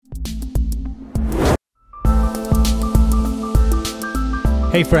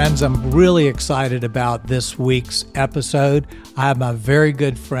Hey friends, I'm really excited about this week's episode. I have my very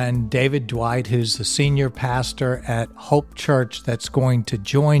good friend David Dwight, who's the senior pastor at Hope Church, that's going to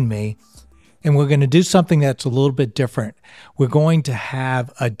join me. And we're going to do something that's a little bit different. We're going to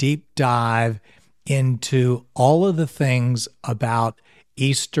have a deep dive into all of the things about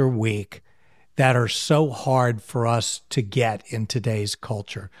Easter week that are so hard for us to get in today's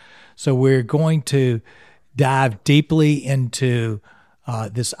culture. So we're going to dive deeply into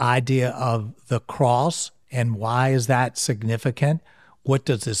this idea of the cross and why is that significant? What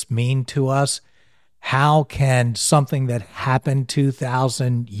does this mean to us? How can something that happened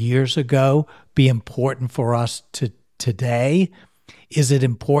 2,000 years ago be important for us today? Is it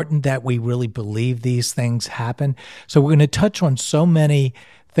important that we really believe these things happen? So we're going to touch on so many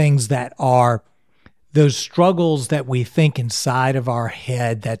things that are those struggles that we think inside of our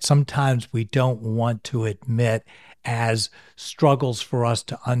head that sometimes we don't want to admit as struggles for us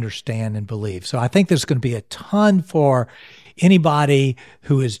to understand and believe. So I think there's going to be a ton for anybody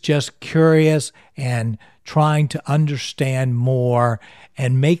who is just curious and trying to understand more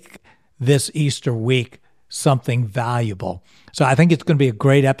and make this Easter week something valuable. So I think it's going to be a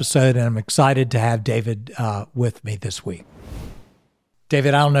great episode, and I'm excited to have David with me this week.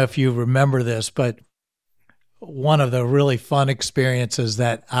 David, I don't know if you remember this, but one of the really fun experiences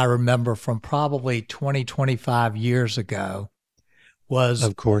that I remember from probably 20, 25 years ago was...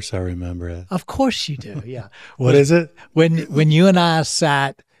 Of course I remember it. Of course you do, yeah. What is it? When you and I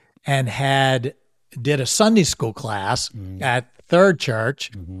sat and did a Sunday school class at Third Church,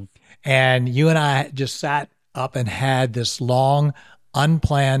 and you and I just sat up and had this long,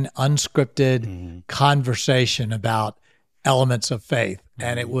 unplanned, unscripted conversation about elements of faith.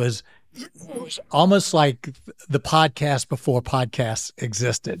 And it was almost like the podcast before podcasts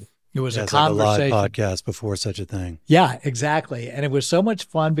existed. It was a conversation. Like a live podcast before such a thing. Yeah, exactly. And it was so much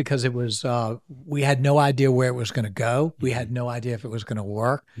fun because it was, we had no idea where it was going to go. We had no idea if it was going to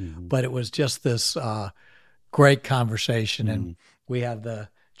work, but it was just this great conversation. And we had the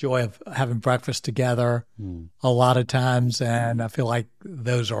joy of having breakfast together a lot of times. And I feel like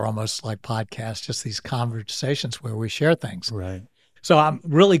those are almost like podcasts, just these conversations where we share things. Right. So I'm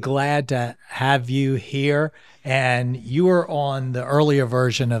really glad to have you here. And you were on the earlier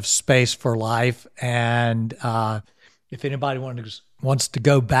version of Space for Life. And if anybody wants to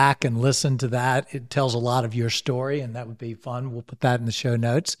go back and listen to that, it tells a lot of your story, and that would be fun. We'll put that in the show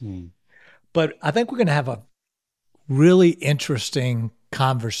notes. But I think we're going to have a really interesting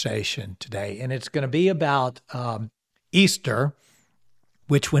conversation today. And it's going to be about Easter,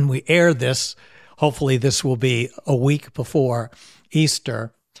 which when we air this, hopefully this will be a week before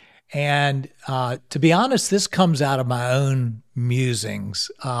Easter. And to be honest, this comes out of my own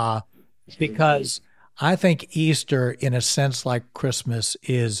musings because I think Easter, in a sense like Christmas,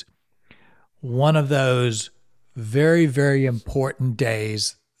 is one of those very, very important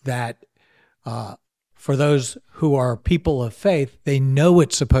days that for those who are people of faith, they know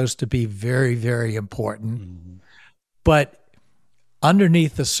it's supposed to be very, very important. But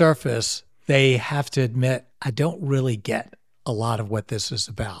underneath the surface, they have to admit, I don't really get a lot of what this is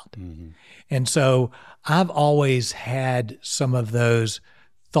about. And so I've always had some of those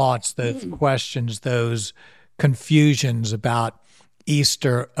thoughts, those questions, those confusions about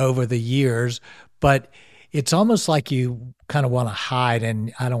Easter over the years, but it's almost like you kind of want to hide,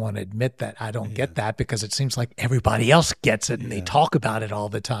 and I don't want to admit that I don't get that because it seems like everybody else gets it and they talk about it all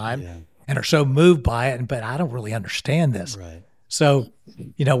the time and are so moved by it, but I don't really understand this. Right. So,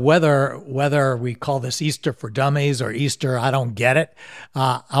 you know, whether we call this Easter for Dummies or Easter, I don't get it.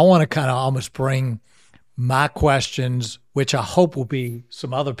 I want to kind of almost bring my questions, which I hope will be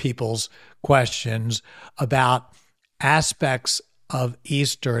some other people's questions about aspects of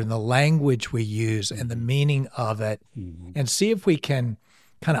Easter and the language we use and the meaning of it, and see if we can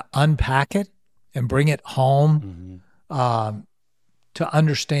kind of unpack it and bring it home to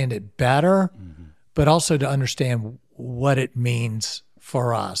understand it better, but also to understand what it means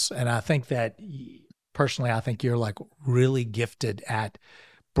for us. And I think that personally, I think you're like really gifted at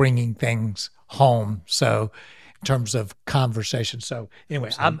bringing things home. So in terms of conversation. So anyway,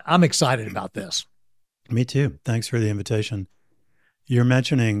 I'm excited about this. Me too. Thanks for the invitation. You're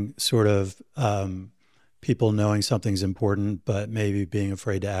mentioning sort of people knowing something's important, but maybe being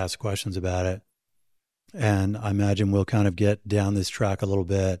afraid to ask questions about it. And I imagine we'll kind of get down this track a little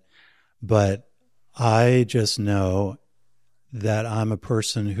bit, but I just know that I'm a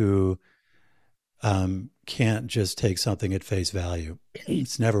person who can't just take something at face value.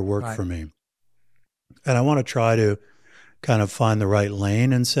 It's never worked for me. And I want to try to kind of find the right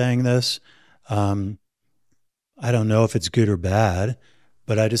lane in saying this. I don't know if it's good or bad,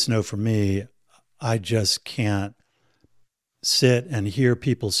 But I just know for me, I just can't sit and hear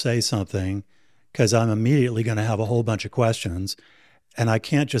people say something because I'm immediately going to have a whole bunch of questions. And I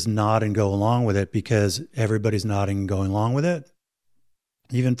can't just nod and go along with it because everybody's nodding and going along with it.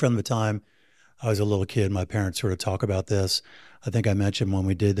 Even from the time I was a little kid, my parents sort of talk about this. I think I mentioned when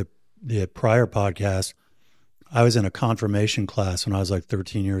we did the prior podcast, I was in a confirmation class when I was like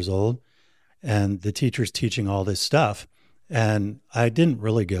 13 years old, and the teacher's teaching all this stuff. And I didn't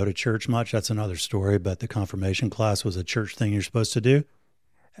really go to church much. That's another story, but the confirmation class was a church thing you're supposed to do.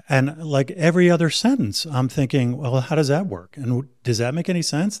 And like every other sentence, I'm thinking, well, how does that work? And does that make any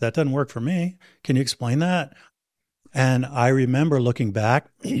sense? That doesn't work for me. Can you explain that? And I remember looking back,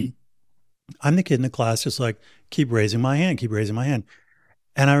 I'm the kid in the class, just like, keep raising my hand, keep raising my hand.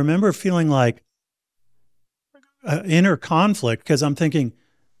 And I remember feeling like inner conflict because I'm thinking,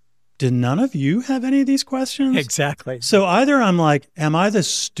 did none of you have any of these questions? Exactly. So either I'm like, am I the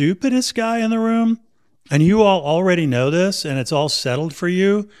stupidest guy in the room and you all already know this and it's all settled for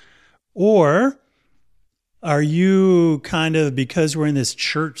you? Or are you kind of, because we're in this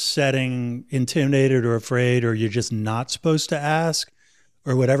church setting, intimidated or afraid, or you're just not supposed to ask,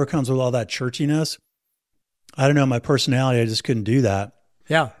 or whatever comes with all that churchiness? I don't know, my personality, I just couldn't do that.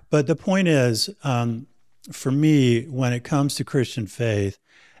 Yeah. But the point is, for me, when it comes to Christian faith,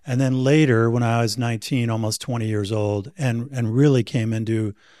 and then later when I was 19, almost 20 years old, and really came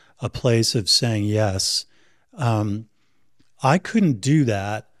into a place of saying yes, I couldn't do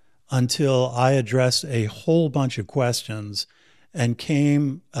that until I addressed a whole bunch of questions and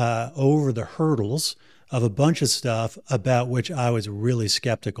came over the hurdles of a bunch of stuff about which I was really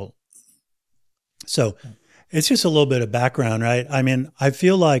skeptical. So it's just a little bit of background, right? I mean, I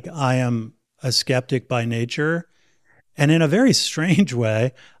feel like I am a skeptic by nature. And in a very strange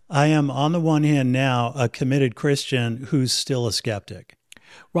way, I am on the one hand now a committed Christian who's still a skeptic.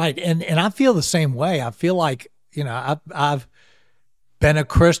 Right. And I feel the same way. I feel like, I've been a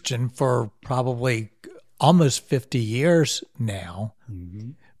Christian for probably almost 50 years now.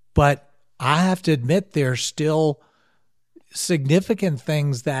 Mm-hmm. But I have to admit there's still significant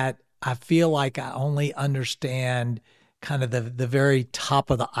things that I feel like I only understand kind of the very top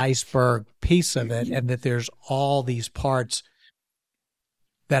of the iceberg piece of it, and that there's all these parts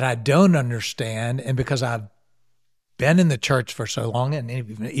that I don't understand. And because I've been in the church for so long and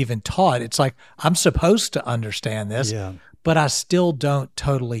even taught, it's like I'm supposed to understand this, but I still don't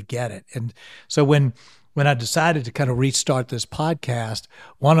totally get it. And so when I decided to kind of restart this podcast,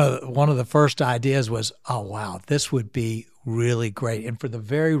 one of the first ideas was, oh, wow, this would be really great. And for the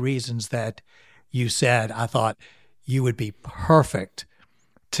very reasons that you said, I thought you would be perfect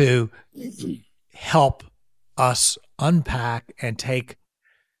to help us unpack and take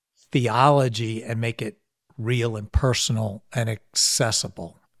theology and make it real and personal and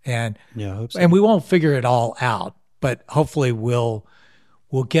accessible. And I hope so. And we won't figure it all out, but hopefully we'll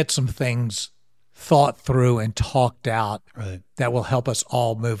get some things thought through and talked out that will help us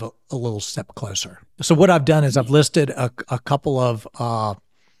all move a little step closer. So what I've done is I've listed a couple of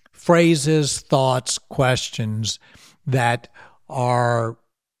phrases, thoughts, questions that are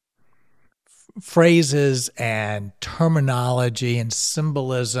phrases and terminology and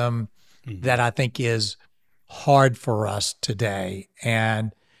symbolism that I think is hard for us today.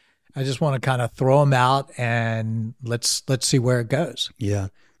 And I just want to kind of throw them out and let's see where it goes. Yeah.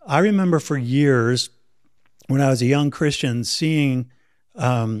 I remember for years when I was a young Christian seeing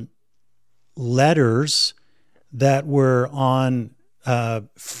letters that were on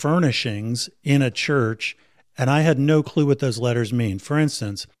furnishings in a church, and I had no clue what those letters mean. For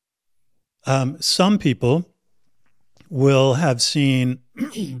instance, some people will have seen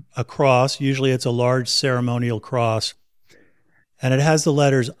a cross. Usually it's a large ceremonial cross, and it has the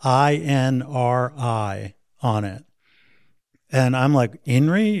letters INRI on it. And I'm like,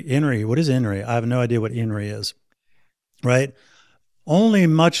 INRI? What is INRI? I have no idea what INRI is, right? Only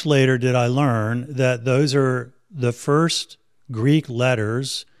much later did I learn that those are the first Greek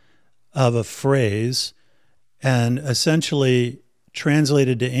letters of a phrase, and essentially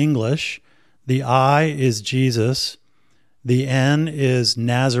translated to English, the I is Jesus, the N is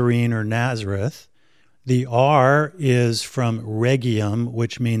Nazarene or Nazareth, the R is from regium,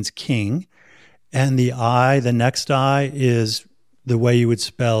 which means king, and the I, the next I, is the way you would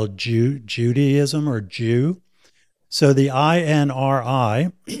spell Judaism or Jew. So the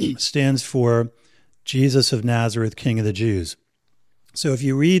INRI stands for Jesus of Nazareth, King of the Jews. So if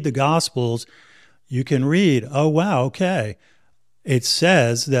you read the Gospels, you can read, oh, wow, okay. It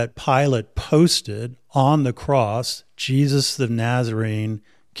says that Pilate posted on the cross, Jesus the Nazarene,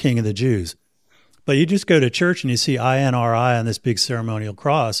 King of the Jews. But you just go to church and you see INRI on this big ceremonial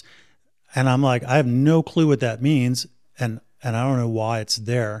cross. And I'm like, I have no clue what that means. And I don't know why it's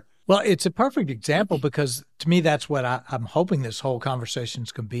there. Well, it's a perfect example because to me, that's what I'm hoping this whole conversation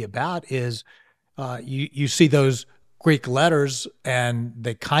is going to be about is you see those Greek letters and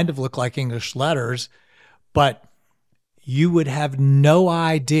they kind of look like English letters, but you would have no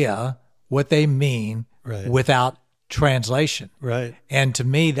idea what they mean without translation. Right. And to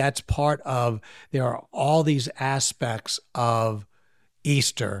me, that's part of, there are all these aspects of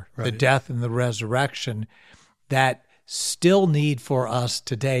Easter, the death and the resurrection, that still need for us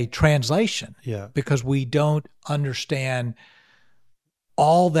today translation. Yeah. Because we don't understand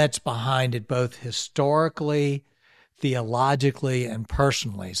all that's behind it, both historically, theologically, and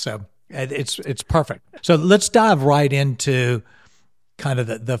personally. So it's perfect. So let's dive right into kind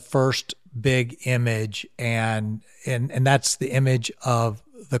of the first big image, and that's the image of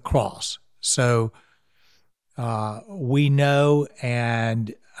the cross. So we know,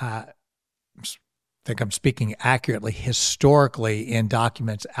 and I think I'm speaking accurately, historically in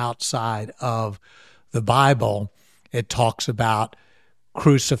documents outside of the Bible, it talks about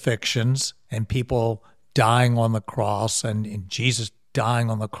crucifixions and people dying on the cross and Jesus dying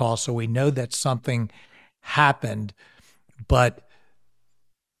on the cross. So we know that something happened, but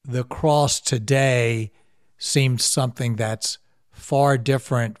the cross today seems something that's far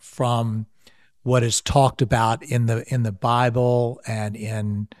different from what is talked about in the Bible and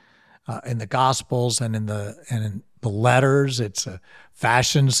in the Gospels and in the letters. It's a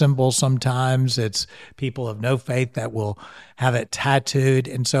fashion symbol sometimes. It's people of no faith that will have it tattooed.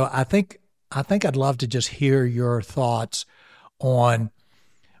 And so I think I'd love to just hear your thoughts on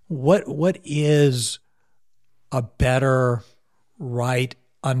what is a better, right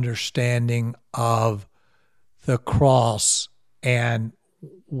understanding of the cross and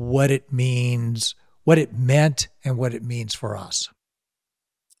what it means, what it meant, and what it means for us.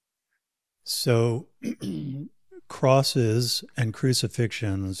 So crosses and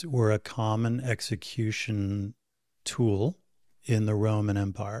crucifixions were a common execution tool in the Roman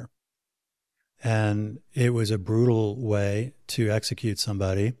Empire. And it was a brutal way to execute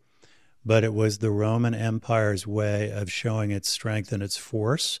somebody, but it was the Roman Empire's way of showing its strength and its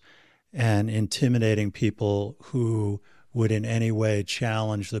force and intimidating people who would in any way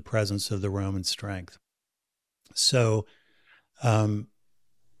challenge the presence of the Roman strength. So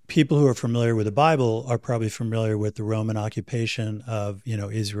people who are familiar with the Bible are probably familiar with the Roman occupation of,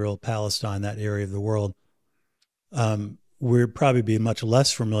 Israel, Palestine, that area of the world. We'd probably be much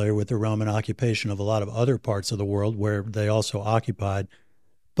less familiar with the Roman occupation of a lot of other parts of the world where they also occupied.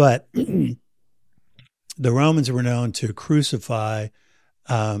 But the Romans were known to crucify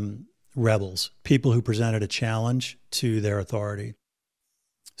rebels, people who presented a challenge to their authority.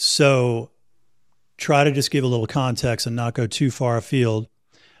 So try to just give a little context and not go too far afield.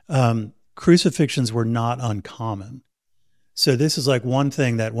 Crucifixions were not uncommon. So this is like one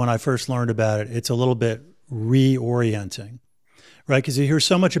thing that when I first learned about it, it's a little bit reorienting, right? Because you hear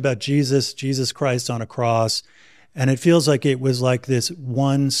so much about Jesus Christ on a cross, and it feels like it was like this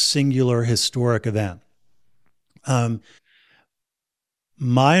one singular historic event.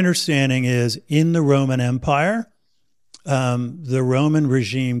 My understanding is in the Roman Empire, the Roman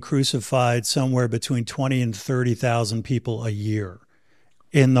regime crucified somewhere between 20 and 30,000 people a year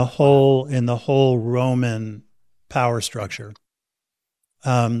in the whole Roman power structure.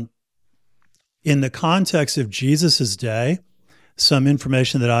 In the context of Jesus's day, some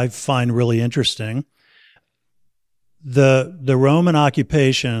information that I find really interesting, the Roman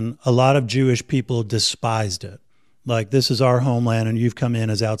occupation, a lot of Jewish people despised it. Like, this is our homeland and you've come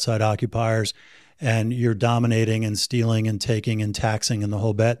in as outside occupiers and you're dominating and stealing and taking and taxing and the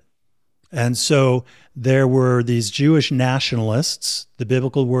whole bit. And so there were these Jewish nationalists. The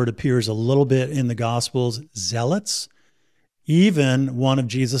biblical word appears a little bit in the Gospels, zealots. Even one of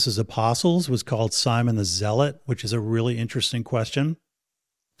Jesus's apostles was called Simon the Zealot, which is a really interesting question.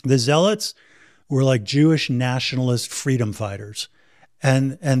 The zealots were like Jewish nationalist freedom fighters,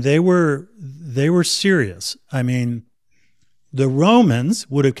 and they were serious. I mean, the Romans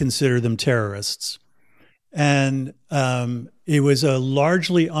would have considered them terrorists, and it was a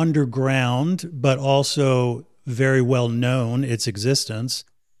largely underground, but also very well known, its existence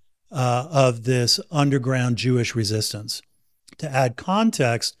of this underground Jewish resistance. To add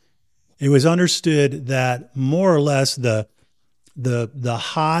context, it was understood that more or less the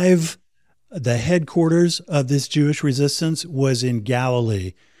hive, the headquarters of this Jewish resistance was in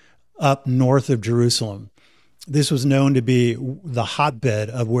Galilee, up north of Jerusalem. This was known to be the hotbed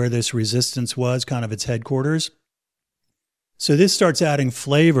of where this resistance was, kind of its headquarters. So this starts adding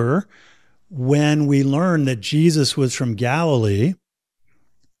flavor when we learn that Jesus was from Galilee,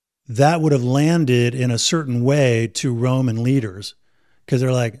 that would have landed in a certain way to Roman leaders, because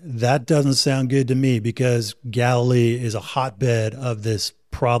they're like, that doesn't sound good to me, because Galilee is a hotbed of this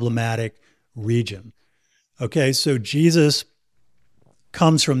problematic region. Okay, so Jesus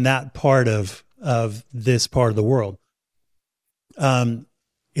comes from that part of this part of the world.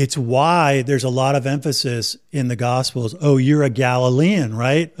 It's why there's a lot of emphasis in the Gospels. Oh, you're a Galilean,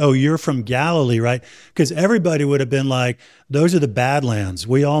 right? Oh, you're from Galilee, right? Because everybody would have been like, those are the Badlands.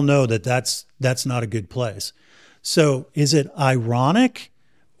 We all know that that's not a good place. So is it ironic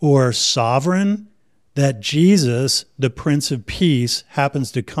or sovereign that Jesus, the Prince of Peace,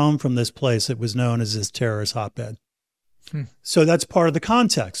 happens to come from this place that was known as this terrorist hotbed? So that's part of the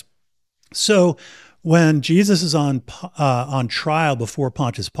context. So when Jesus is on trial before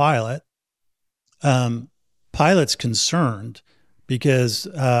Pontius Pilate, Pilate's concerned because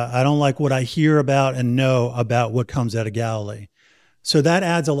I don't like what I hear about and know about what comes out of Galilee. So that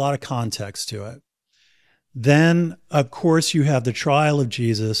adds a lot of context to it. Then, of course, you have the trial of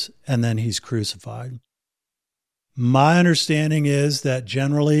Jesus, and then he's crucified. My understanding is that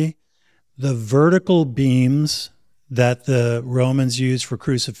generally the vertical beams that the Romans used for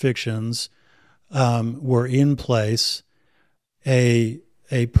crucifixions were in place. A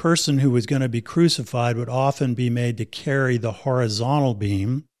person who was going to be crucified would often be made to carry the horizontal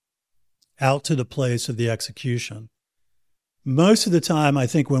beam out to the place of the execution. Most of the time, I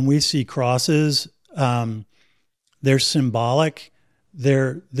think when we see crosses, they're symbolic.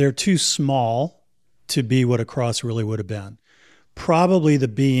 They're too small to be what a cross really would have been. Probably the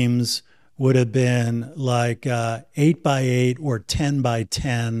beams would have been like 8 by 8 or 10 by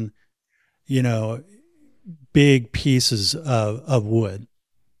 10, big pieces of wood.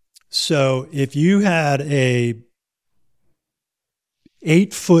 So if you had a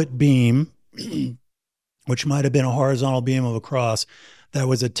 8-foot beam, which might have been a horizontal beam of a cross, that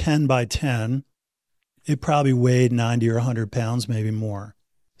was a 10 by 10, it probably weighed 90 or 100 pounds, maybe more.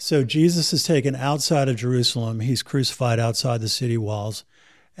 So Jesus is taken outside of Jerusalem. He's crucified outside the city walls,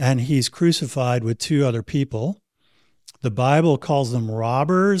 and he's crucified with 2 other people. The Bible calls them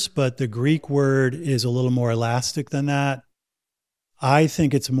robbers, but the Greek word is a little more elastic than that. I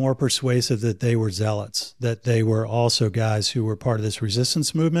think it's more persuasive that they were zealots, that they were also guys who were part of this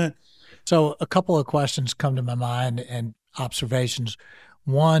resistance movement. So a couple of questions come to my mind and observations.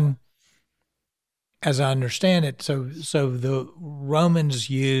 One, as I understand it, so the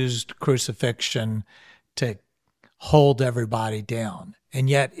Romans used crucifixion to hold everybody down. And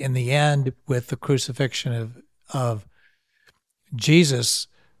yet in the end, with the crucifixion of Jesus,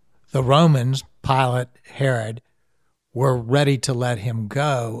 the Romans, Pilate, Herod, were ready to let him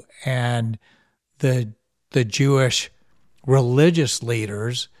go. And the Jewish religious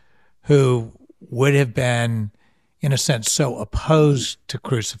leaders who would have been, in a sense, so opposed to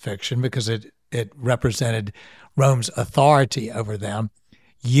crucifixion because it represented Rome's authority over them,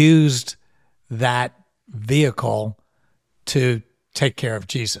 used that vehicle to take care of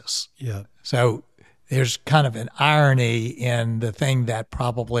Jesus. Yeah. So there's kind of an irony in the thing that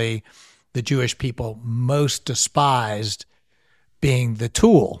probably the Jewish people most despised being the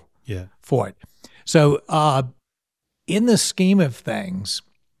tool for it. So in the scheme of things,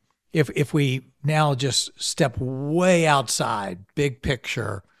 if we now just step way outside, big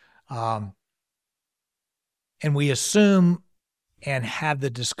picture, and we assume and have the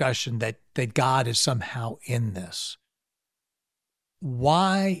discussion that God is somehow in this,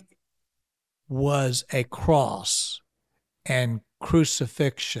 why was a cross and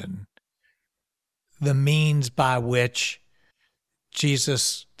crucifixion the means by which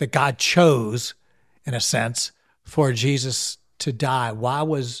that God chose, in a sense, for Jesus to die? Why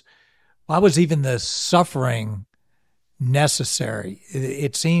was even the suffering necessary?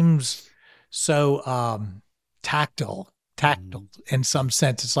 It seems so tactile in some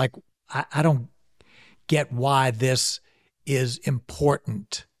sense. It's like, I don't get why this is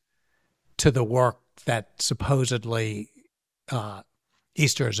important to the work that supposedly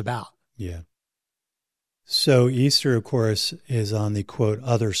Easter is about. Yeah. So Easter, of course, is on the, quote,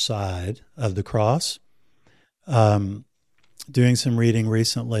 other side of the cross. Doing some reading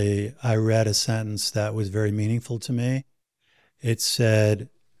recently, I read a sentence that was very meaningful to me. It said,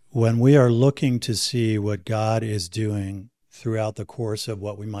 when we are looking to see what God is doing throughout the course of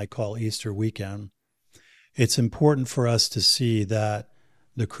what we might call Easter weekend, it's important for us to see that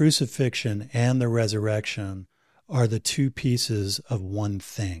the crucifixion and the resurrection are the 2 pieces of one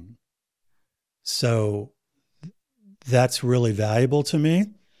thing. So that's really valuable to me,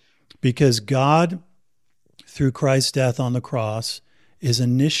 because God, through Christ's death on the cross, is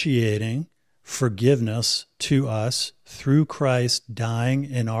initiating forgiveness to us through Christ dying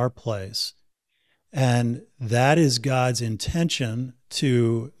in our place. And that is God's intention,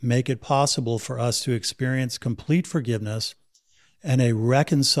 to make it possible for us to experience complete forgiveness and a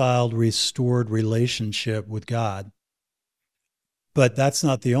reconciled, restored relationship with God. But that's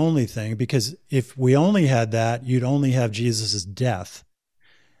not the only thing, because if we only had that, you'd only have Jesus' death.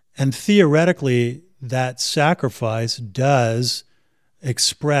 And theoretically, that sacrifice does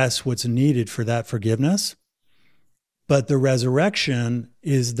express what's needed for that forgiveness. But the resurrection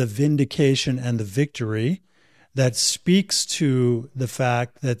is the vindication and the victory that speaks to the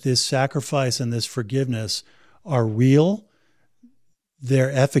fact that this sacrifice and this forgiveness are real,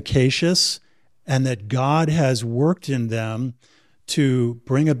 they're efficacious, and that God has worked in them to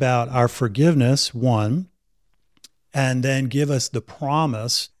bring about our forgiveness, one, and then give us the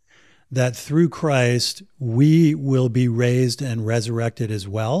promise that through Christ we will be raised and resurrected as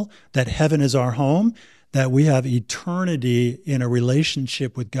well, that heaven is our home, that we have eternity in a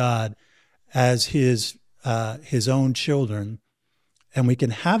relationship with God as his own children. And we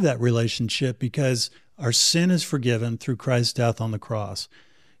can have that relationship because our sin is forgiven through Christ's death on the cross.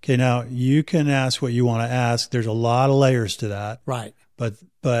 Okay, now you can ask what you want to ask. There's a lot of layers to that. Right. But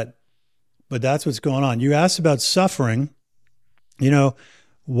that's what's going on. You asked about suffering.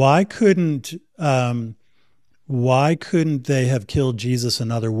 Why couldn't they have killed Jesus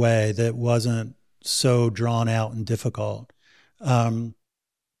another way that wasn't so drawn out and difficult? I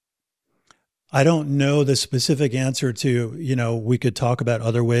don't know the specific answer to, we could talk about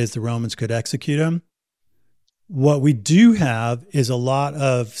other ways the Romans could execute him. What we do have is a lot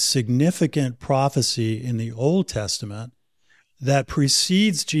of significant prophecy in the Old Testament that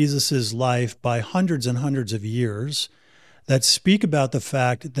precedes Jesus's life by hundreds and hundreds of years that speak about the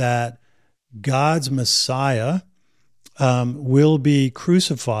fact that God's Messiah will be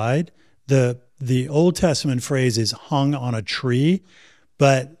crucified. The Old Testament phrase is hung on a tree,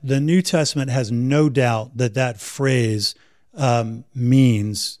 but the New Testament has no doubt that phrase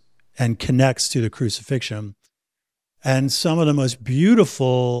means and connects to the crucifixion. And some of the most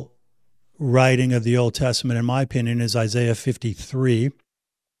beautiful writing of the Old Testament, in my opinion, is Isaiah 53.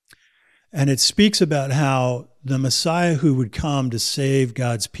 And it speaks about how the Messiah who would come to save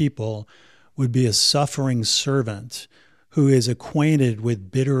God's people would be a suffering servant who is acquainted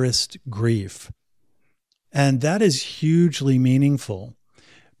with bitterest grief. And that is hugely meaningful,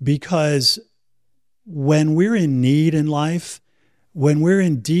 because when we're in need in life, when we're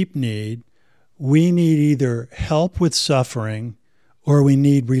in deep need, we need either help with suffering or we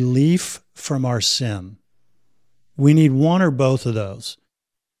need relief from our sin. We need one or both of those.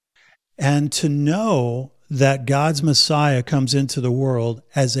 And to know that God's Messiah comes into the world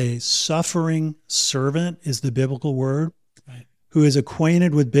as a suffering servant is the biblical word, right, who is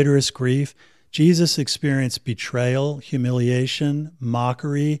acquainted with bitterest grief. Jesus experienced betrayal, humiliation,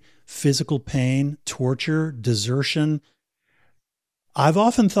 mockery, physical pain, torture, desertion. I've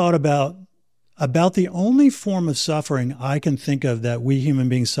often thought about the only form of suffering I can think of that we human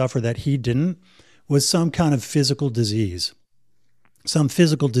beings suffer that he didn't was some kind of physical disease. Some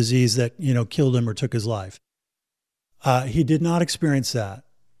physical disease that, killed him or took his life. He did not experience that.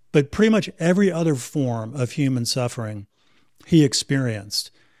 But pretty much every other form of human suffering he experienced.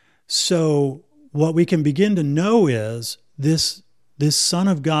 So what we can begin to know is this Son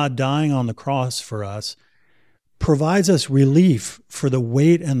of God dying on the cross for us provides us relief for the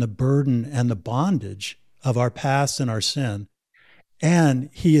weight and the burden and the bondage of our past and our sin.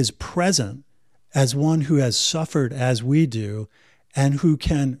 And he is present as one who has suffered as we do and who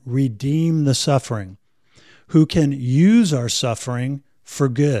can redeem the suffering, who can use our suffering for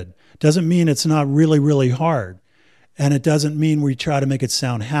good. Doesn't mean it's not really, really hard. And it doesn't mean we try to make it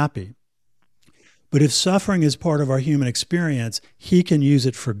sound happy. But if suffering is part of our human experience, he can use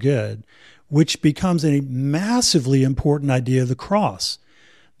it for good, which becomes a massively important idea of the cross.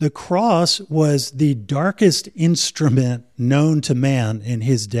 The cross was the darkest instrument known to man in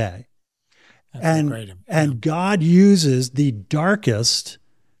his day. And God uses the darkest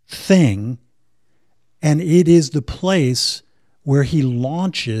thing, and it is the place where he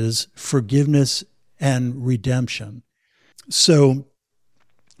launches forgiveness and redemption. So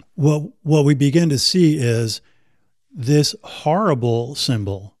what we begin to see is this horrible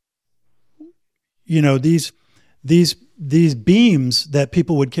symbol. These beams that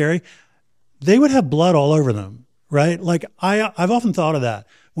people would carry, they would have blood all over them, right? Like I've often thought of that.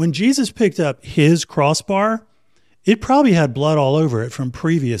 When Jesus picked up his crossbar, it probably had blood all over it from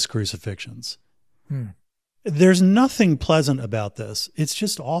previous crucifixions. There's nothing pleasant about this. It's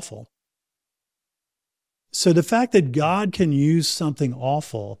just awful. So the fact that God can use something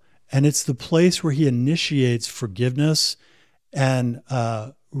awful And it's the place where he initiates forgiveness and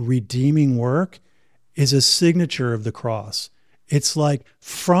redeeming work is a signature of the cross. It's like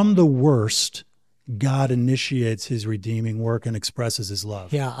from the worst, God initiates his redeeming work and expresses his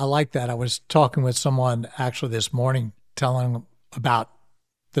love. Yeah, I like that. I was talking with someone actually this morning, telling them about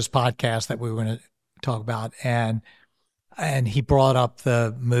this podcast that we were going to talk about, and he brought up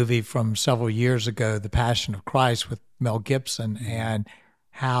the movie from several years ago, The Passion of Christ with Mel Gibson, and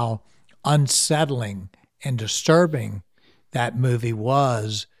how unsettling and disturbing that movie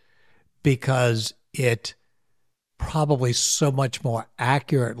was, because it probably so much more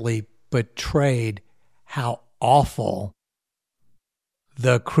accurately portrayed how awful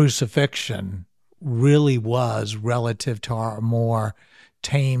the crucifixion really was relative to our more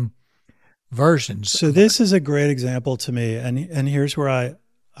tame versions. So this is a great example to me, and here's where I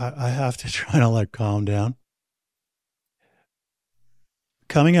have to try to like calm down.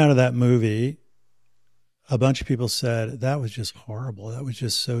 Coming out of that movie, a bunch of people said, that was just horrible. That was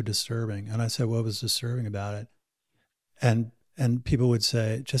just so disturbing. And I said, what was disturbing about it? And people would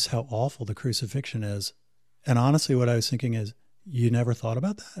say, just how awful the crucifixion is. And honestly, what I was thinking is, you never thought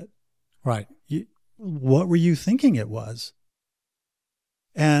about that? Right. What were you thinking it was?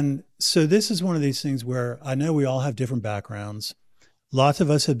 And so this is one of these things where I know we all have different backgrounds. Lots of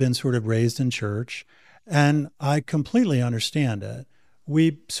us have been sort of raised in church, and I completely understand it.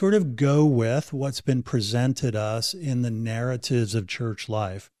 We sort of go with what's been presented us in the narratives of church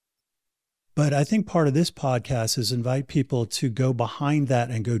life. But I think part of this podcast is invite people to go behind that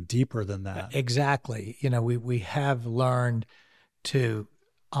and go deeper than that. Exactly. You know, we have learned to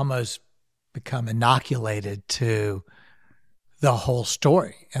almost become inoculated to the whole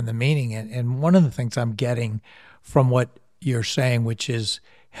story and the meaning. And one of the things I'm getting from what you're saying, which is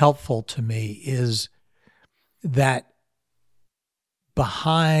helpful to me, is that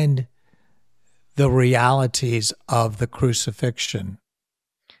behind the realities of the crucifixion,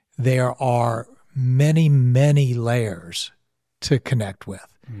 there are many, many layers to connect with.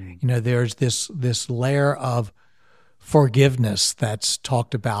 You know, there's this layer of forgiveness that's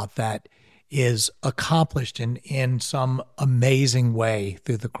talked about that is accomplished in some amazing way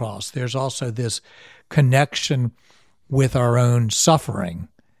through the cross. There's also this connection with our own suffering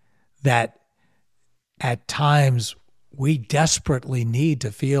that at times we desperately need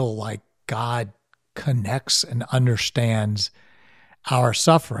to feel like God connects and understands our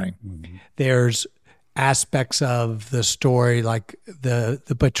suffering. Mm-hmm. There's aspects of the story like the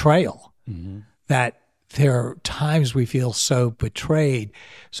betrayal, that there are times we feel so betrayed.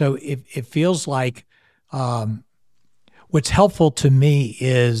 So it feels like what's helpful to me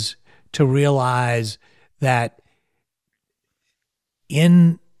is to realize that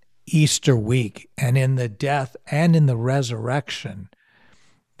in Easter week and in the death and in the resurrection,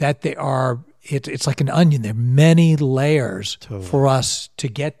 that there are, it's like an onion. There are many layers for us to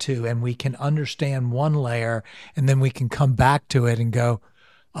get to, and we can understand one layer, and then we can come back to it and go,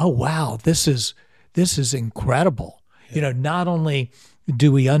 oh, wow, this is incredible. Yeah. You know, not only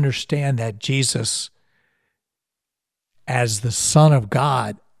do we understand that Jesus, as the Son of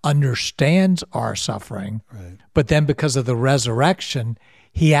God, understands our suffering, right, but then because of the resurrection,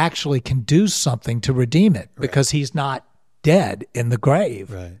 he actually can do something to redeem it, right, because he's not dead in the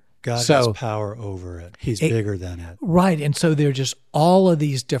grave. Right. God has power over it. He's bigger than it. Right. And so there are just all of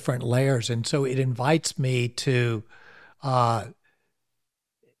these different layers. And so it invites me to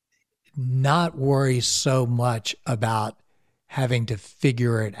not worry so much about having to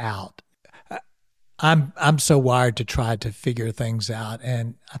figure it out. I'm so wired to try to figure things out.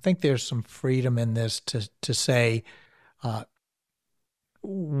 And I think there's some freedom in this to say, I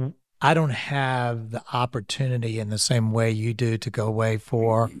don't have the opportunity in the same way you do to go away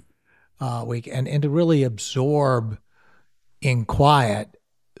for a week and to really absorb in quiet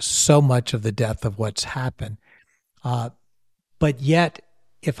so much of the depth of what's happened. But yet,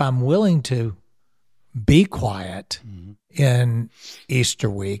 if I'm willing to be quiet in Easter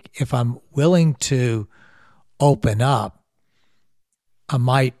week, if I'm willing to open up, I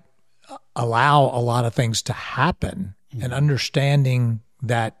might allow a lot of things to happen, and understanding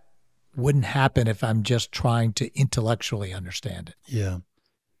that wouldn't happen if I'm just trying to intellectually understand it. Yeah.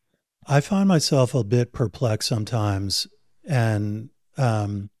 I find myself a bit perplexed sometimes, and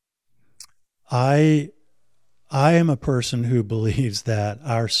I am a person who believes that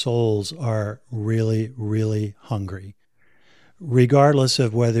our souls are really, really hungry, regardless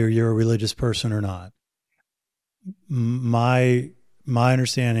of whether you're a religious person or not. My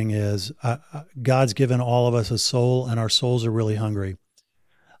understanding is God's given all of us a soul, and our souls are really hungry.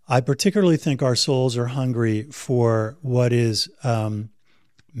 I particularly think our souls are hungry for what is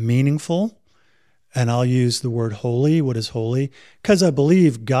meaningful. And I'll use the word holy. What is holy? Because I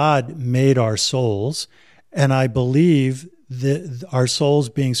believe God made our souls. And I believe that our souls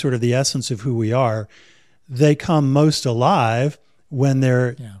being sort of the essence of who we are, they come most alive when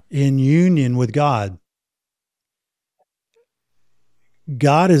they're in union with God.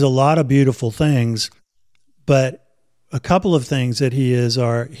 God is a lot of beautiful things, but a couple of things that he is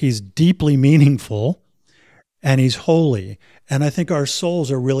are he's deeply meaningful and he's holy. And I think our souls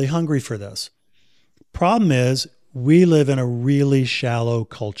are really hungry for this. Problem is, we live in a really shallow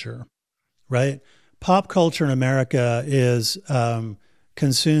culture, right? Pop culture in America is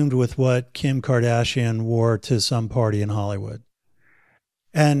consumed with what Kim Kardashian wore to some party in Hollywood.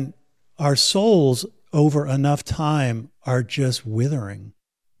 And our souls, over enough time, are just withering.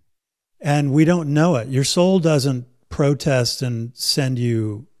 And we don't know it. Your soul doesn't protest and send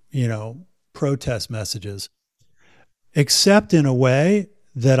you, protest messages, except in a way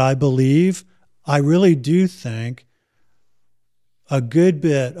that I really do think a good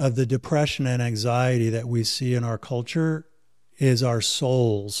bit of the depression and anxiety that we see in our culture is our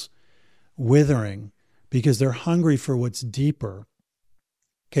souls withering because they're hungry for what's deeper.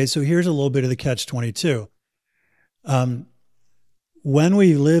 Okay, so here's a little bit of the catch-22. When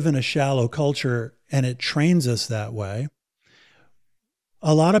we live in a shallow culture and it trains us that way,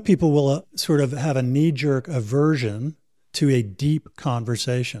 a lot of people will sort of have a knee-jerk aversion to a deep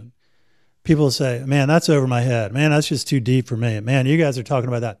conversation. People say, man, that's over my head. Man, that's just too deep for me. Man, you guys are talking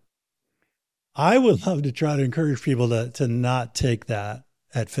about that. I would love to try to encourage people to not take that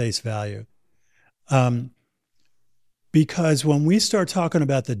at face value. Because when we start talking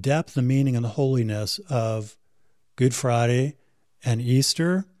about the depth, the meaning, and the holiness of Good Friday and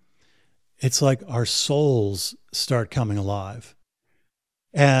Easter, it's like our souls start coming alive.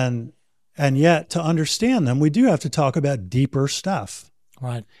 And yet, to understand them, we do have to talk about deeper stuff.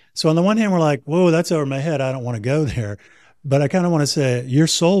 Right. So on the one hand, we're like, whoa, that's over my head. I don't want to go there. But I kind of want to say, your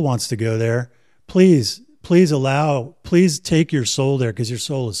soul wants to go there. Please take your soul there because your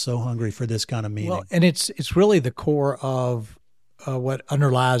soul is so hungry for this kind of meaning. Well, and it's really the core of what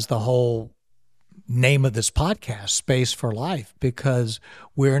underlies the whole name of this podcast, Space for Life, because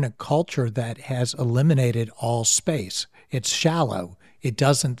we're in a culture that has eliminated all space. It's shallow. It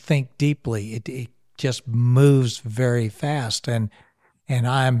doesn't think deeply. It just moves very fast. And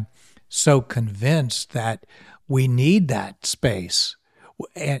I'm so convinced that we need that space.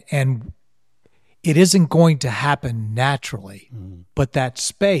 And it isn't going to happen naturally, but that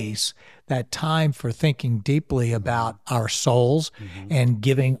space, that time for thinking deeply about our souls and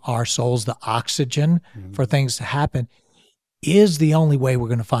giving our souls the oxygen for things to happen is the only way we're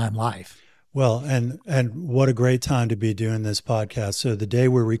going to find life. Well, and what a great time to be doing this podcast. So the day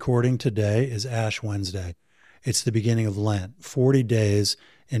we're recording today is Ash Wednesday. It's the beginning of Lent, 40 days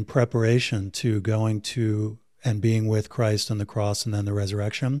in preparation to going to and being with Christ on the cross and then the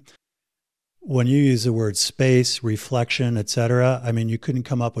resurrection. When you use the word space, reflection, etc., I mean, you couldn't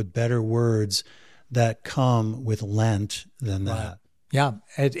come up with better words that come with Lent than that. Right. Yeah,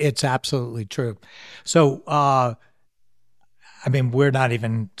 it's absolutely true. So, I mean, we're not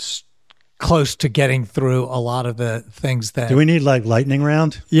even close to getting through a lot of the things that... Do we need like lightning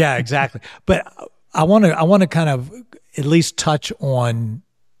round? Yeah, exactly. But I want to kind of at least touch on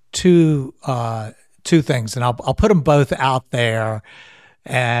two things, and I'll put them both out there,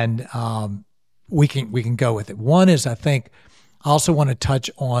 and we can go with it. One is, I think, I also want to touch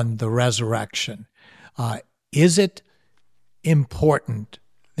on the resurrection. Is it important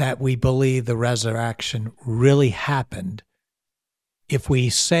that we believe the resurrection really happened? If we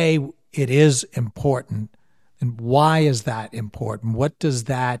say it is important, then why is that important? What does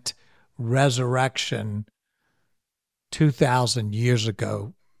that resurrection 2,000 years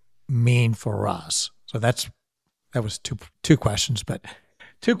ago mean for us? So that was two questions, but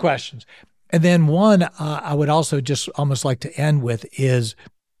two questions. And then one I would also just almost like to end with is,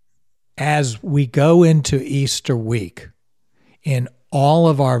 as we go into Easter week, in all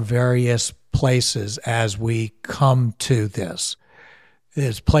of our various places as we come to this,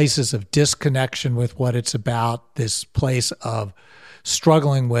 there's places of disconnection with what it's about, this place of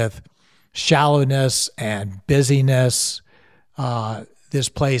struggling with shallowness and busyness, this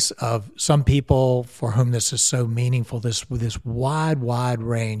place of some people for whom this is so meaningful, this wide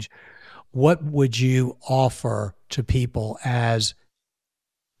range. What would you offer to people as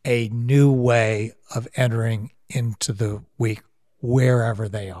a new way of entering into the week, wherever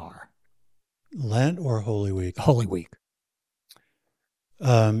they are? Lent or Holy Week? Holy Week.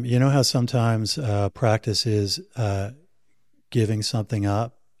 You know how sometimes practice is giving something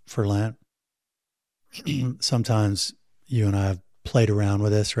up for Lent? Sometimes you and I have played around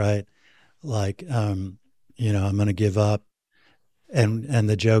with this, right? Like, I'm going to give up. And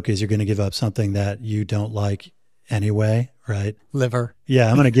the joke is you're going to give up something that you don't like anyway, right? Liver. Yeah,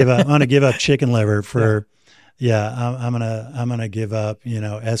 I'm going to give up chicken liver for, I'm going to give up,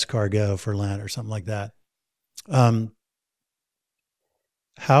 escargot for Lent or something like that.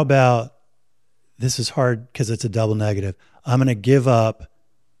 How about, this is hard because it's a double negative. I'm going to give up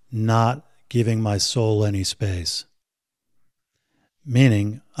not giving my soul any space,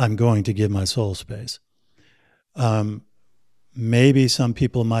 meaning I'm going to give my soul space. Maybe some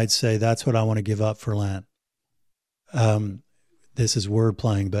people might say that's what I want to give up for Lent. This is word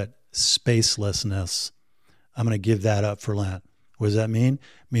playing, but spacelessness. I'm going to give that up for Lent. What does that mean?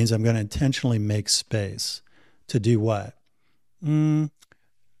 It means I'm going to intentionally make space to do what?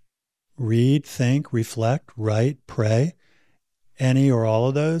 Read, think, reflect, write, pray, any or all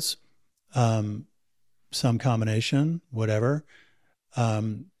of those, some combination, whatever.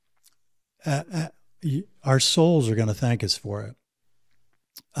 Our souls are going to thank us for it.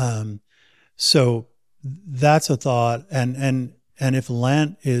 So that's a thought. And if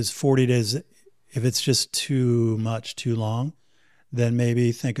Lent is 40 days, if it's just too much, too long, then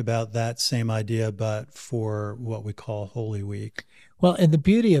maybe think about that same idea, but for what we call Holy Week. Well, and the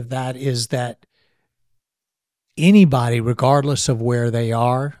beauty of that is that anybody, regardless of where they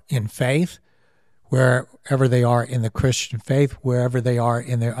are in faith, wherever they are in the Christian faith, wherever they are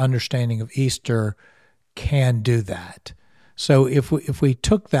in their understanding of Easter, can do that. So if we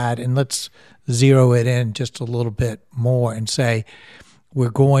took that and let's zero it in just a little bit more and say we're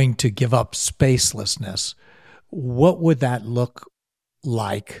going to give up spacelessness, what would that look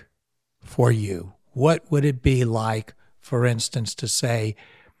like for you? What would it be like, for instance, to say,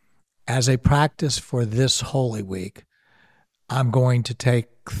 as a practice for this Holy Week, I'm going to take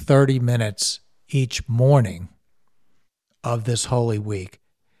 30 minutes each morning of this Holy Week,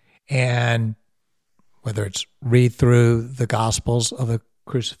 and whether it's read through the Gospels of the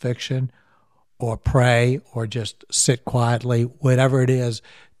crucifixion or pray or just sit quietly, whatever it is,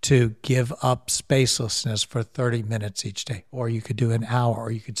 to give up spacelessness for 30 minutes each day. Or you could do an hour,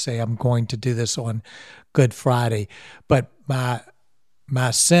 or you could say, I'm going to do this on Good Friday. But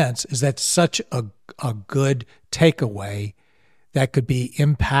my sense is that's such a good takeaway that could be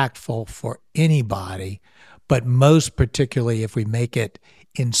impactful for anybody, but most particularly if we make it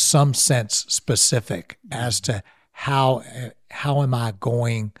in some sense specific as to how am I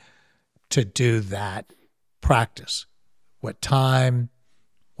going to do that practice? What time,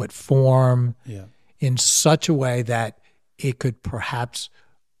 what form, in such a way that it could perhaps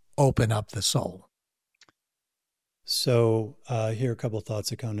open up the soul. So here are a couple of thoughts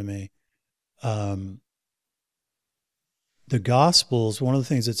that come to me. The Gospels, one of the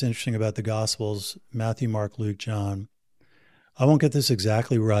things that's interesting about the Gospels, Matthew, Mark, Luke, John, I won't get this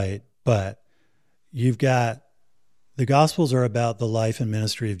exactly right, but you've got, the Gospels are about the life and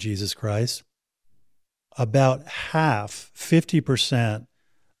ministry of Jesus Christ. About half, 50%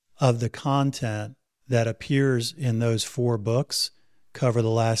 of the content that appears in those 4 books cover the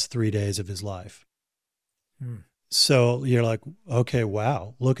last 3 days of his life. So you're like, okay,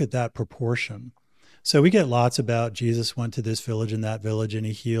 wow, look at that proportion. So we get lots about Jesus went to this village and that village and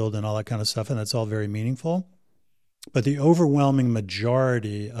he healed and all that kind of stuff, and that's all very meaningful. But the overwhelming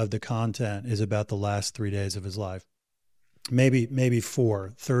majority of the content is about the last 3 days of his life. Maybe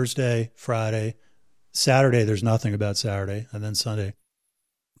 4, Thursday, Friday, Saturday, there's nothing about Saturday, and then Sunday.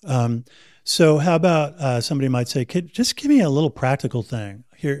 So how about somebody might say, just give me a little practical thing.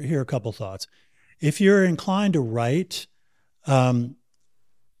 Here are a couple thoughts. If you're inclined to write,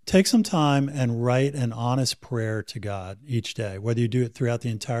 take some time and write an honest prayer to God each day, whether you do it throughout the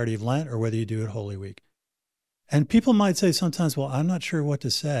entirety of Lent or whether you do it Holy Week. And people might say sometimes, well, I'm not sure what to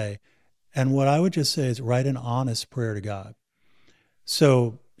say. And what I would just say is write an honest prayer to God.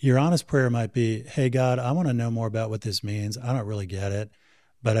 So your honest prayer might be, hey, God, I want to know more about what this means. I don't really get it,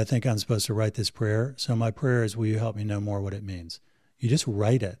 but I think I'm supposed to write this prayer. So my prayer is, will you help me know more what it means? You just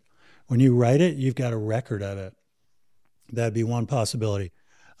write it. When you write it, you've got a record of it. That'd be one possibility.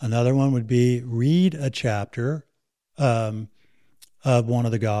 Another one would be read a chapter of one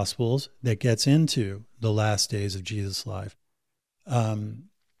of the Gospels that gets into the last days of Jesus' life.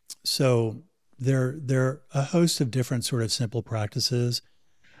 So there are a host of different sort of simple practices.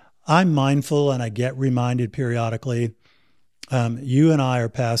 I'm mindful, and I get reminded periodically. You and I are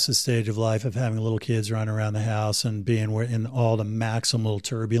past the stage of life of having little kids running around the house and being in all the maximal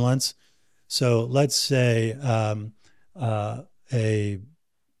turbulence. So let's say a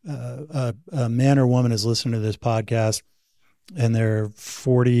man or woman is listening to this podcast, and they're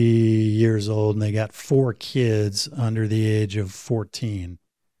 40 years old and they got 4 kids under the age of 14.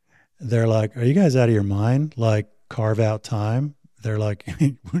 They're like, are you guys out of your mind? Like, carve out time? They're like,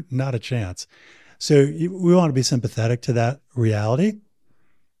 not a chance. So we want to be sympathetic to that reality.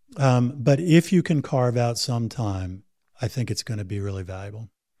 But if you can carve out some time, I think it's going to be really valuable.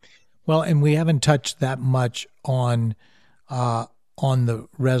 Well, and we haven't touched that much on the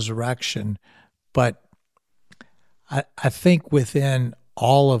resurrection, but I think within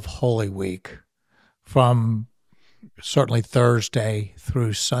all of Holy Week, from certainly Thursday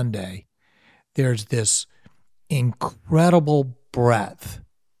through Sunday, there's this incredible breadth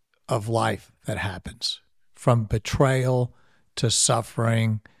of life that happens, from betrayal to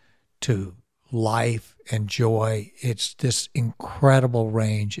suffering to life and joy. It's this incredible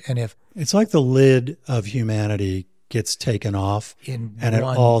range. And if it's like the lid of humanity gets taken off and it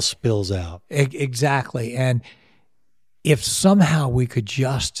all spills out. Exactly. And if somehow we could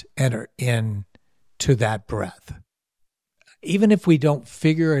just enter into that breadth, even if we don't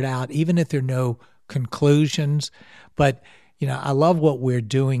figure it out, even if there are no conclusions, but I love what we're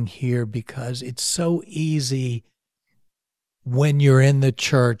doing here because it's so easy when you're in the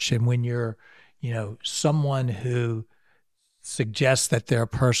church and when you're, someone who suggests that they're a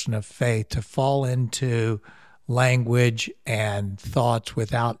person of faith to fall into language and thoughts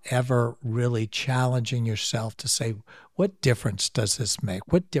without ever really challenging yourself to say, what difference does this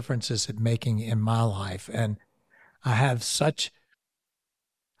make? What difference is it making in my life? And I have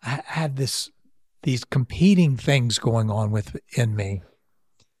these competing things going on within me,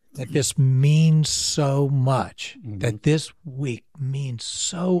 that this means so much, that this week means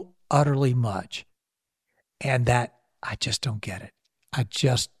so utterly much, and that I just don't get it. I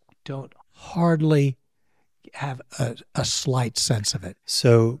just don't hardly have a slight sense of it.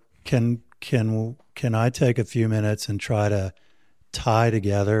 So can I take a few minutes and try to tie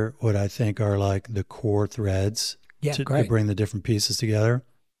together what I think are like the core threads to bring the different pieces together?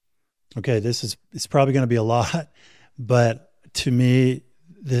 Okay, it's probably going to be a lot, but to me,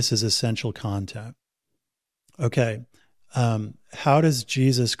 this is essential content. Okay, how does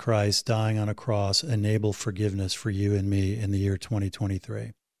Jesus Christ dying on a cross enable forgiveness for you and me in the year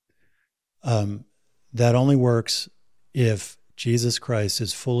 2023? That only works if Jesus Christ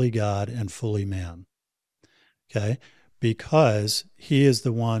is fully God and fully man. Okay, because he is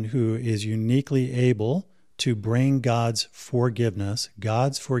the one who is uniquely able to bring God's forgiveness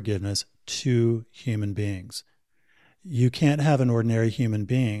to human beings. You can't have an ordinary human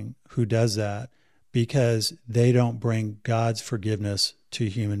being who does that because they don't bring God's forgiveness to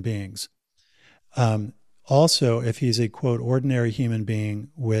human beings. Also, if he's a, quote, ordinary human being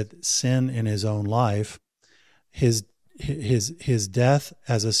with sin in his own life, his death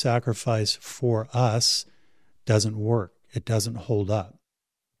as a sacrifice for us doesn't work. It doesn't hold up.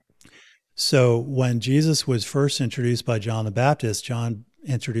 So when Jesus was first introduced by John the Baptist, John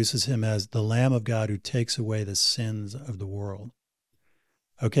introduces him as the Lamb of God who takes away the sins of the world.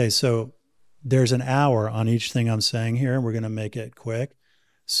 Okay, so there's an hour on each thing I'm saying here, and we're going to make it quick.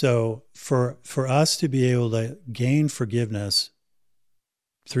 So for us to be able to gain forgiveness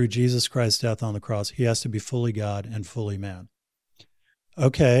through Jesus Christ's death on the cross, he has to be fully God and fully man.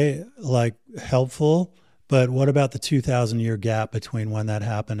 Okay, like helpful, but what about the 2,000-year gap between when that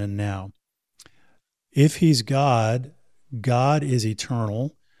happened and now? If he's God, God is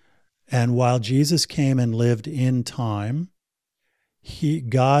eternal, and while Jesus came and lived in time,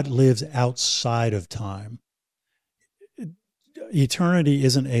 God lives outside of time. Eternity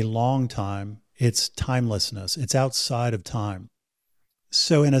isn't a long time, it's timelessness. It's outside of time.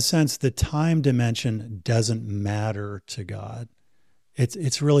 So in a sense, the time dimension doesn't matter to God.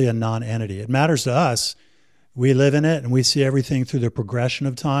 It's really a non-entity. It matters to us. We live in it and we see everything through the progression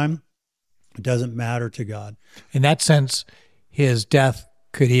of time. It doesn't matter to God. In that sense, his death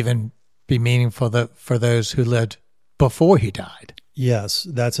could even be meaningful for those who lived before he died. Yes,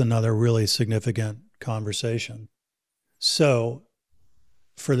 that's another really significant conversation. So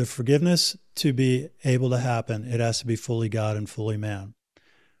for the forgiveness to be able to happen, it has to be fully God and fully man.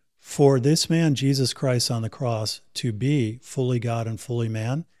 For this man, Jesus Christ on the cross, to be fully God and fully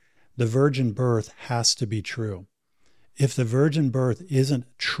man, the virgin birth has to be true. If the virgin birth isn't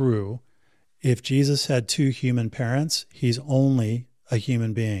true, if Jesus had 2 human parents, he's only a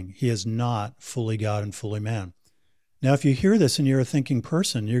human being. He is not fully God and fully man. Now, if you hear this and you're a thinking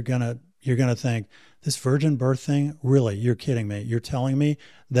person, you're gonna think, this virgin birth thing, really, you're kidding me. You're telling me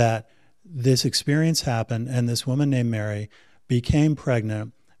that this experience happened and this woman named Mary became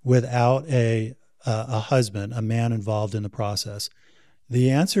pregnant without a husband, a man involved in the process.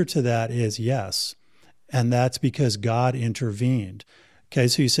 The answer to that is yes. And that's because God intervened. Okay,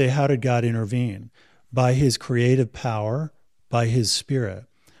 so you say, how did God intervene? By his creative power, by his spirit.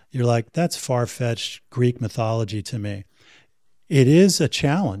 You're like, that's far-fetched Greek mythology to me. It is a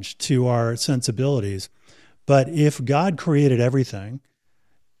challenge to our sensibilities. But if God created everything,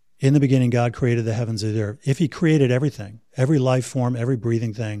 in the beginning, God created the heavens and the earth. If he created everything, every life form, every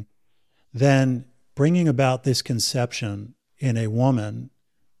breathing thing, then bringing about this conception in a woman,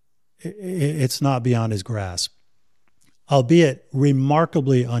 it's not beyond his grasp, albeit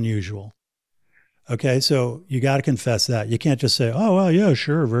remarkably unusual. Okay, so you got to confess that. You can't just say, oh, well, yeah,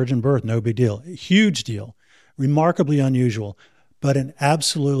 sure, virgin birth, no big deal. Huge deal, remarkably unusual, but an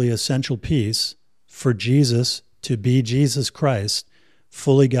absolutely essential piece for Jesus to be Jesus Christ,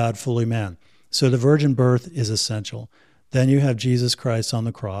 fully God, fully man. So the virgin birth is essential. Then you have Jesus Christ on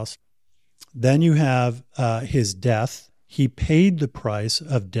the cross. Then you have his death. He paid the price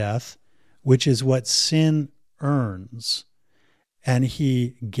of death, which is what sin earns. And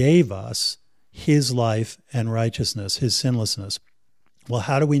he gave us his life and righteousness, his sinlessness. Well,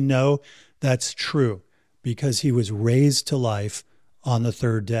 how do we know that's true? Because he was raised to life on the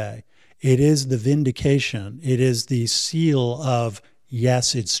third day. It is the vindication. It is the seal of,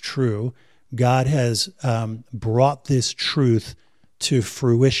 yes, it's true. God has brought this truth to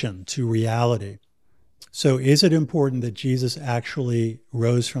fruition, to reality. So is it important that Jesus actually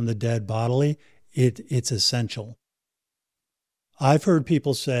rose from the dead bodily? It's essential. I've heard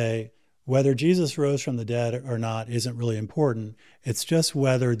people say whether Jesus rose from the dead or not isn't really important. It's just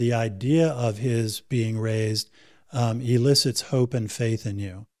whether the idea of his being raised elicits hope and faith in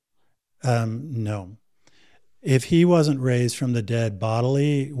you. No. If he wasn't raised from the dead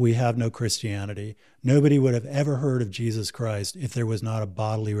bodily, we have no Christianity. Nobody would have ever heard of Jesus Christ if there was not a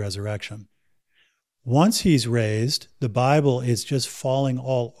bodily resurrection. Once he's raised, the Bible is just falling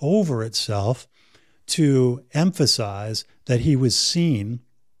all over itself to emphasize that he was seen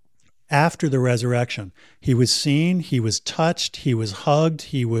after the resurrection. He was seen, he was touched, he was hugged,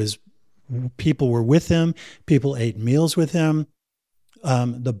 people were with him, people ate meals with him.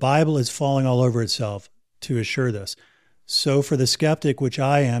 The Bible is falling all over itself to assure this. So for the skeptic, which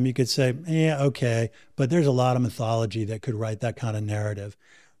I am, you could say, yeah, okay, but there's a lot of mythology that could write that kind of narrative.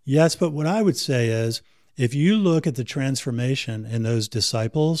 Yes, but what I would say is, if you look at the transformation in those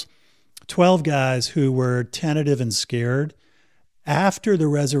disciples, 12 guys who were tentative and scared, after the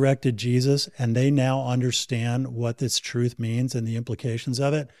resurrected Jesus, and they now understand what this truth means and the implications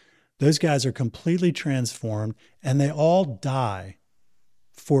of it, those guys are completely transformed, and they all die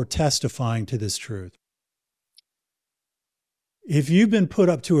for testifying to this truth. If you've been put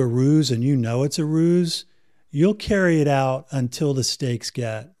up to a ruse and you know it's a ruse, you'll carry it out until the stakes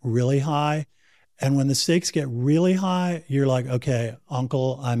get really high. And when the stakes get really high, you're like, okay,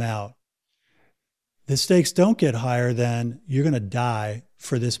 uncle, I'm out. The stakes don't get higher than you're going to die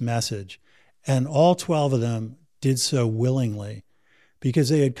for this message. And all 12 of them did so willingly because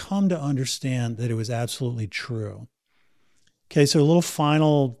they had come to understand that it was absolutely true. Okay, so a little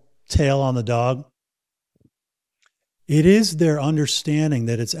final tail on the dog. It is their understanding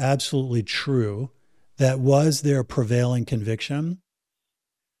that it's absolutely true that was their prevailing conviction.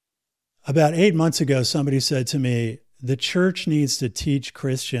 About 8 months ago, somebody said to me, the church needs to teach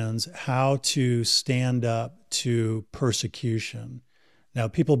Christians how to stand up to persecution. Now,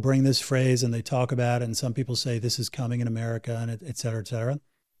 people bring this phrase and they talk about it, and some people say this is coming in America, and et cetera, et cetera.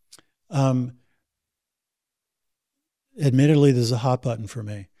 Admittedly, this is a hot button for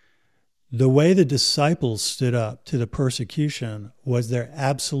me. The way the disciples stood up to the persecution was their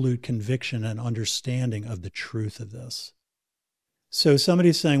absolute conviction and understanding of the truth of this. So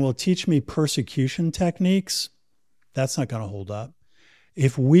somebody's saying, well, teach me persecution techniques. That's not going to hold up.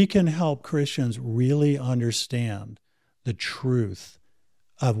 If we can help Christians really understand the truth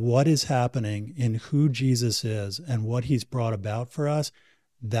of what is happening in who Jesus is and what he's brought about for us,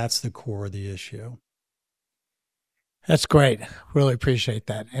 that's the core of the issue. That's great. Really appreciate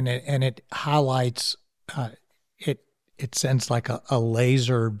that. And it highlights, it sends like a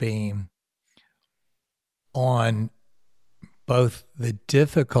laser beam on both the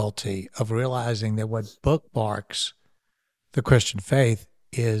difficulty of realizing that what bookmarks the Christian faith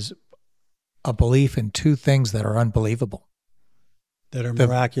is a belief in two things that are unbelievable. That are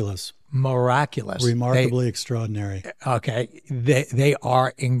miraculous. Miraculous. Remarkably extraordinary. Okay. They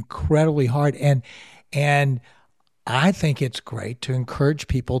are incredibly hard. And I think it's great to encourage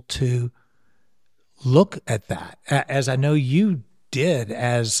people to look at that, as I know you did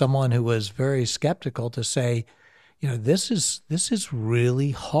as someone who was very skeptical, to say, you know, this is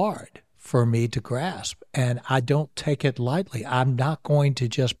really hard for me to grasp, and I don't take it lightly. I'm not going to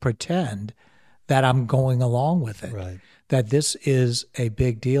just pretend that I'm going along with it. Right. That this is a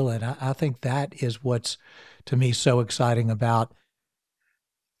big deal. And I think that is what's, to me, so exciting about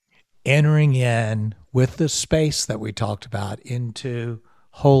entering in with the space that we talked about into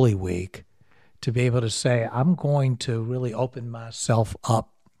Holy Week, to be able to say, I'm going to really open myself up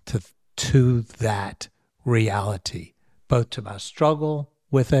to that reality, both to my struggle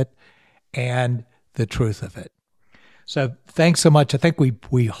with it and the truth of it. So thanks so much. I think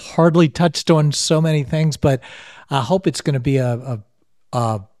we hardly touched on so many things, but I hope it's going to be a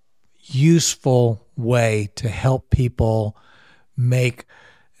useful way to help people make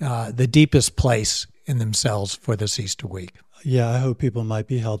the deepest place in themselves for this Easter week. Yeah, I hope people might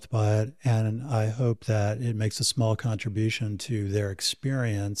be helped by it, and I hope that it makes a small contribution to their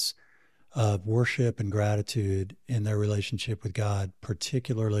experience of worship and gratitude in their relationship with God,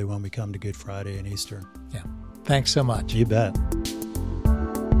 particularly when we come to Good Friday and Easter. Yeah. Thanks so much. You bet.